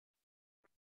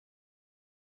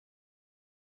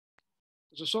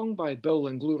There's a song by Bill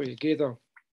and Gloria Gaither,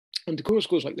 and the chorus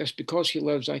goes like this: because he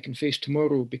lives, I can face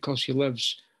tomorrow. Because he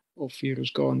lives, all fear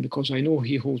is gone. Because I know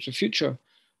he holds a future,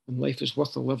 and life is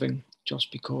worth the living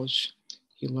just because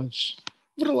he lives.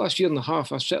 Over the last year and a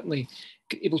half, I've certainly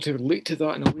been able to relate to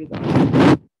that in a way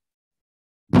that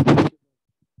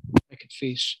I could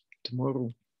face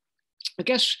tomorrow. I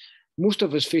guess most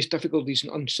of us face difficulties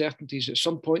and uncertainties at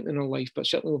some point in our life, but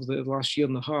certainly over the last year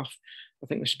and a half, I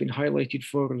think this has been highlighted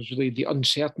for us, really the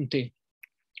uncertainty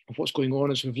of what's going on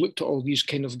as we've looked at all these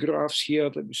kind of graphs here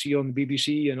that we see on the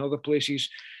BBC and other places,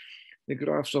 the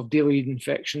graphs of daily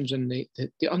infections and the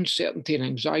uncertainty and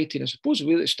anxiety. And I suppose the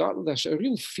way that started this, a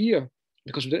real fear,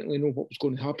 because we didn't really know what was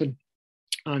going to happen.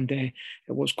 And it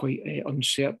was quite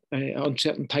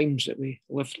uncertain times that we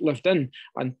lived in,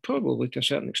 and probably to a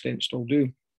certain extent still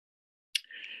do.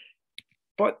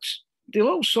 But the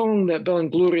little song that Bill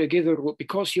and Gloria Gaither wrote,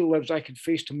 because he lives, I can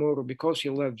face tomorrow. Because he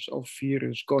lives, all fear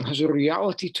is gone, has a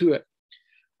reality to it.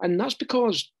 And that's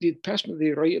because the person that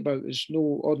they write about is no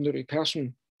ordinary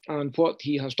person, and what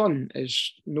he has done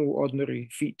is no ordinary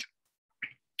feat.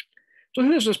 So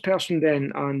who is this person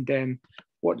then, and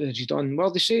what has he done?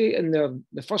 Well, they say in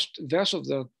the first verse of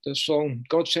the song,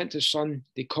 God sent his son,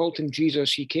 they called him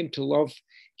Jesus, he came to love,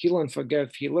 heal and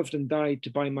forgive, he lived and died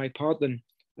to buy my pardon,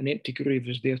 an empty grave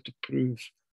is there to prove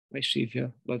my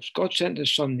Saviour lives. God sent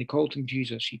his son, they called him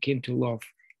Jesus, he came to love,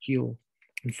 heal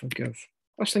and forgive.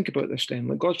 Let's think about this then.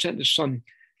 When God sent his son,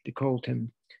 they called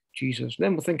him Jesus.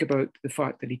 Then we'll think about the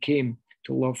fact that he came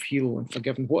to love, heal and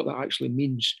forgive, and what that actually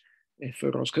means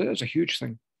for us, because it is a huge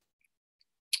thing.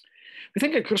 We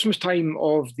think at Christmas time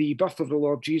of the birth of the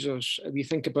Lord Jesus. We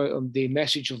think about the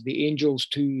message of the angels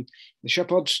to the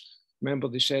shepherds. Remember,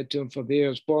 they said to him, for there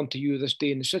is born to you this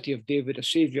day in the city of David a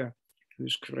Saviour, who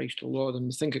is Christ the Lord. And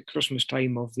we think at Christmas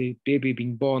time of the baby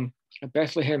being born at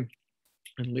Bethlehem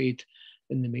and laid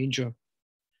in the manger.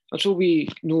 And so we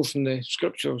know from the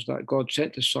scriptures that God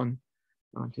sent his son,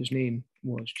 and his name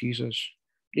was Jesus.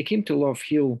 He came to love,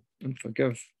 heal, and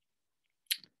forgive.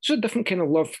 It's a different kind of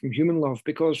love from human love,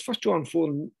 because 1 John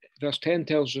 4 verse 10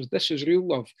 tells us this is real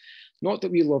love, not that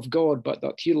we love God, but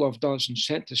that he loved us and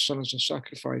sent his son as a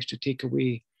sacrifice to take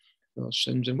away our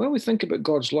sins. And when we think about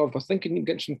God's love, I think we can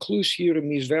get some clues here in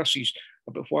these verses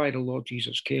about why the Lord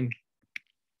Jesus came.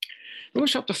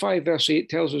 Romans chapter 5 verse 8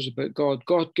 tells us about God.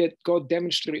 God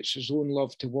demonstrates his own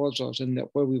love towards us in that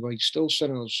while we were still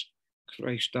sinners,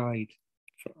 Christ died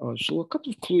for us. So a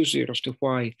couple of clues there as to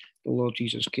why the Lord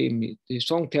Jesus came. The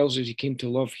song tells us he came to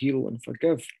love, heal, and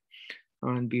forgive.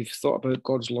 And we've thought about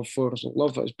God's love for us, a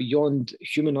love that is beyond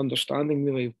human understanding,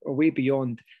 really, or way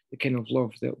beyond the kind of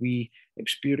love that we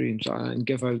experience and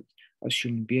give out as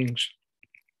human beings.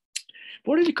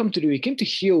 What did he come to do? He came to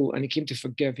heal and he came to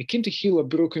forgive. He came to heal a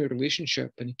broken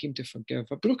relationship and he came to forgive.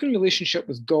 A broken relationship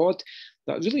with God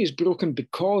that really is broken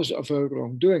because of our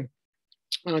wrongdoing.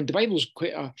 And the Bible is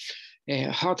quite a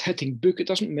hard-hitting book. It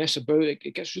doesn't mess about.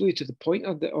 It gets really to the point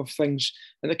of things,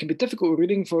 and it can be difficult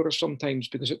reading for us sometimes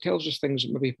because it tells us things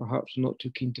that maybe perhaps we're not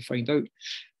too keen to find out.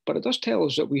 But it does tell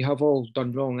us that we have all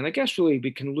done wrong. And I guess really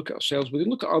we can look at ourselves, we can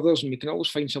look at others, and we can always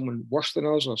find someone worse than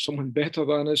us or someone better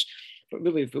than us. But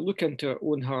really, if we look into our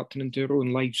own heart and into our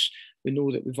own lives, we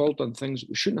know that we've all done things that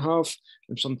we shouldn't have,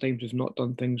 and sometimes we've not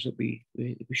done things that we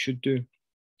should do.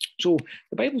 So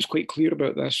the Bible is quite clear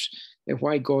about this,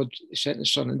 why God sent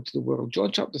his son into the world.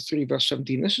 John chapter 3, verse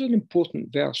 17, this is an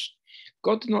important verse.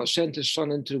 God did not send his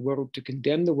son into the world to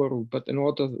condemn the world, but in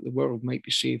order that the world might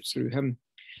be saved through him.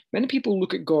 Many people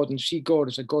look at God and see God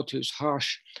as a God who is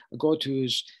harsh, a God who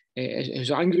is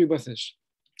angry with us.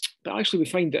 But actually we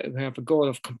find that we have a God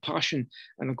of compassion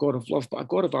and a God of love, but a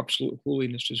God of absolute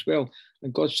holiness as well.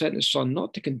 And God sent his son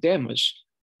not to condemn us,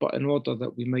 but in order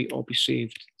that we might all be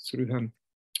saved through him.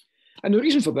 And the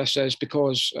reason for this is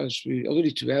because, as we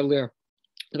alluded to earlier,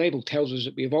 the Bible tells us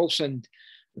that we have all sinned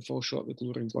and fall short of the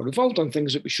glory of God. We've all done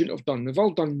things that we shouldn't have done. We've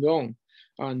all done wrong,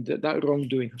 and that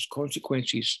wrongdoing has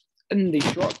consequences. In the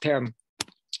short term,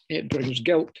 it brings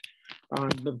guilt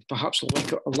and perhaps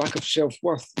a lack of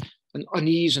self-worth and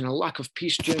unease and a lack of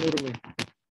peace generally.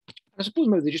 I suppose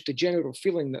maybe just a general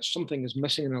feeling that something is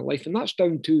missing in our life, and that's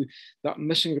down to that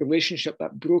missing relationship,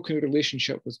 that broken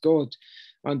relationship with God.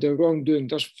 And the wrongdoing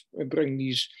does bring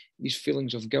these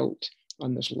feelings of guilt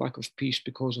and this lack of peace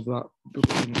because of that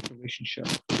broken relationship.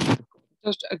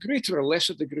 There's a greater or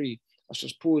lesser degree, I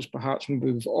suppose, perhaps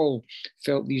maybe we've all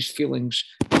felt these feelings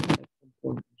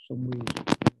in some ways.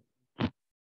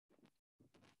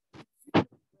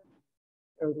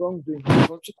 wrongdoing has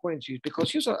consequences,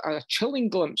 because here's a chilling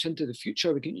glimpse into the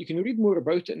future. You can read more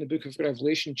about it in the book of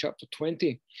Revelation, chapter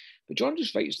 20. But John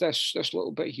just writes this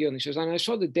little bit here, and he says, "And I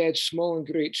saw the dead, small and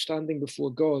great, standing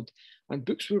before God, and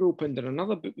books were opened, and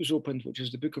another book was opened, which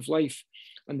is the book of life.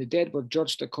 And the dead were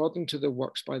judged according to their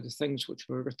works by the things which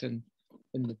were written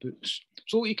in the books."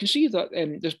 So you can see that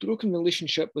this broken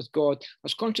relationship with God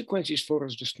has consequences for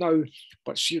us just now,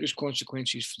 but serious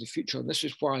consequences for the future. And this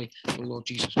is why the Lord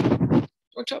Jesus came.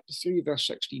 John chapter 3, verse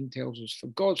 16 tells us, "For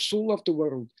God so loved the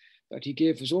world that he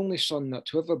gave his only Son, that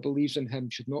whoever believes in him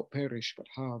should not perish, but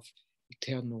have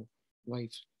eternal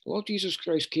life." The Lord Jesus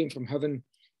Christ came from heaven.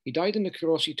 He died on the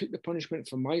cross. He took the punishment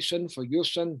for my sin, for your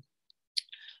sin.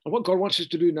 And what God wants us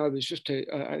to do now is just to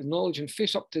acknowledge and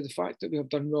face up to the fact that we have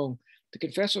done wrong, to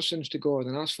confess our sins to God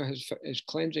and ask for his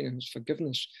cleansing and his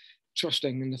forgiveness,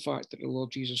 trusting in the fact that the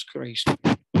Lord Jesus Christ is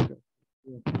a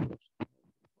wonderful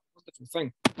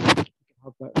thing.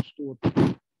 Have that restored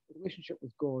relationship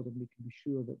with God, and we can be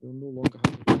sure that we'll no longer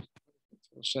have the punishment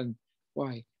for our sin.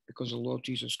 Why? Because the Lord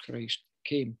Jesus Christ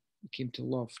came. He came to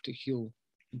love, to heal,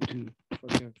 and to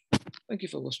forgive. Thank you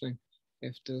for listening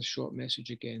to this short message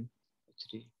again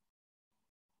today.